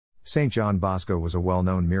St. John Bosco was a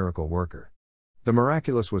well-known miracle worker. The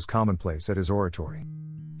miraculous was commonplace at his oratory.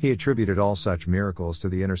 He attributed all such miracles to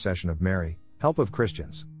the intercession of Mary, help of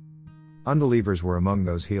Christians. Unbelievers were among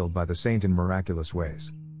those healed by the saint in miraculous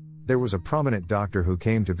ways. There was a prominent doctor who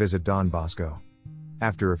came to visit Don Bosco.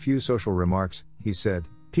 After a few social remarks, he said,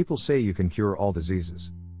 "People say you can cure all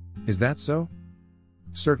diseases. Is that so?"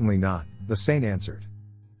 "Certainly not," the saint answered.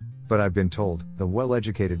 "But I've been told," the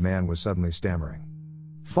well-educated man was suddenly stammering.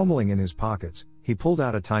 Fumbling in his pockets, he pulled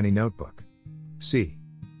out a tiny notebook. "See.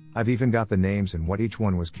 I've even got the names and what each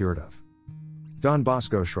one was cured of." Don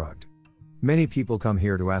Bosco shrugged. "Many people come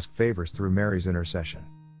here to ask favors through Mary's intercession.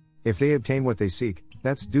 If they obtain what they seek,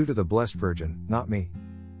 that's due to the Blessed Virgin, not me."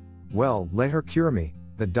 "Well, let her cure me,"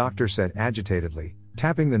 the doctor said agitatedly,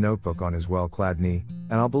 tapping the notebook on his well-clad knee,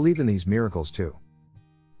 "and I'll believe in these miracles too."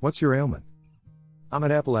 "What's your ailment?" "I'm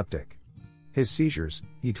an epileptic." His seizures,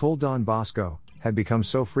 he told Don Bosco, had become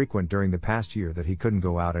so frequent during the past year that he couldn't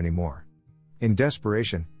go out anymore. In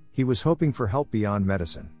desperation, he was hoping for help beyond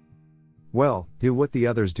medicine. "Well, do what the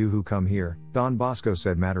others do who come here," Don Bosco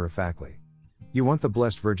said matter-of-factly. "You want the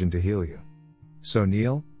Blessed Virgin to heal you. So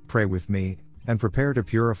kneel, pray with me, and prepare to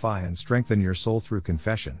purify and strengthen your soul through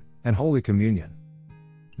confession and Holy Communion."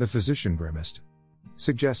 The physician grimaced.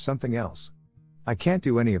 "Suggest something else." "I can't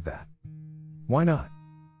do any of that." "Why not?"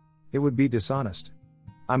 "It would be dishonest.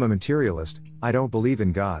 I'm a materialist. I don't believe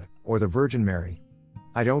in God, or the Virgin Mary.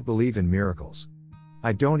 I don't believe in miracles.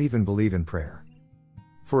 I don't even believe in prayer."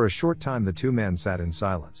 For a short time the two men sat in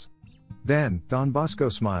silence. Then, Don Bosco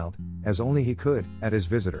smiled, as only he could, at his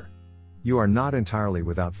visitor. "You are not entirely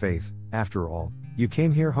without faith, after all. You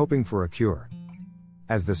came here hoping for a cure."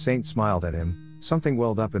 As the saint smiled at him, something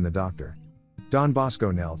welled up in the doctor. Don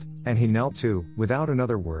Bosco knelt, and he knelt too, without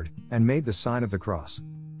another word, and made the sign of the cross.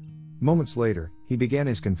 Moments later, he began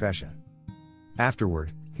his confession.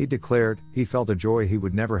 Afterward, he declared, he felt a joy he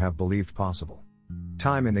would never have believed possible.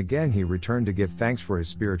 Time and again he returned to give thanks for his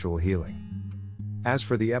spiritual healing. As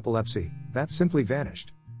for the epilepsy, that simply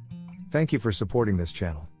vanished. Thank you for supporting this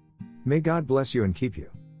channel. May God bless you and keep you.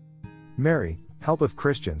 Mary, help of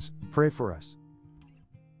Christians, pray for us.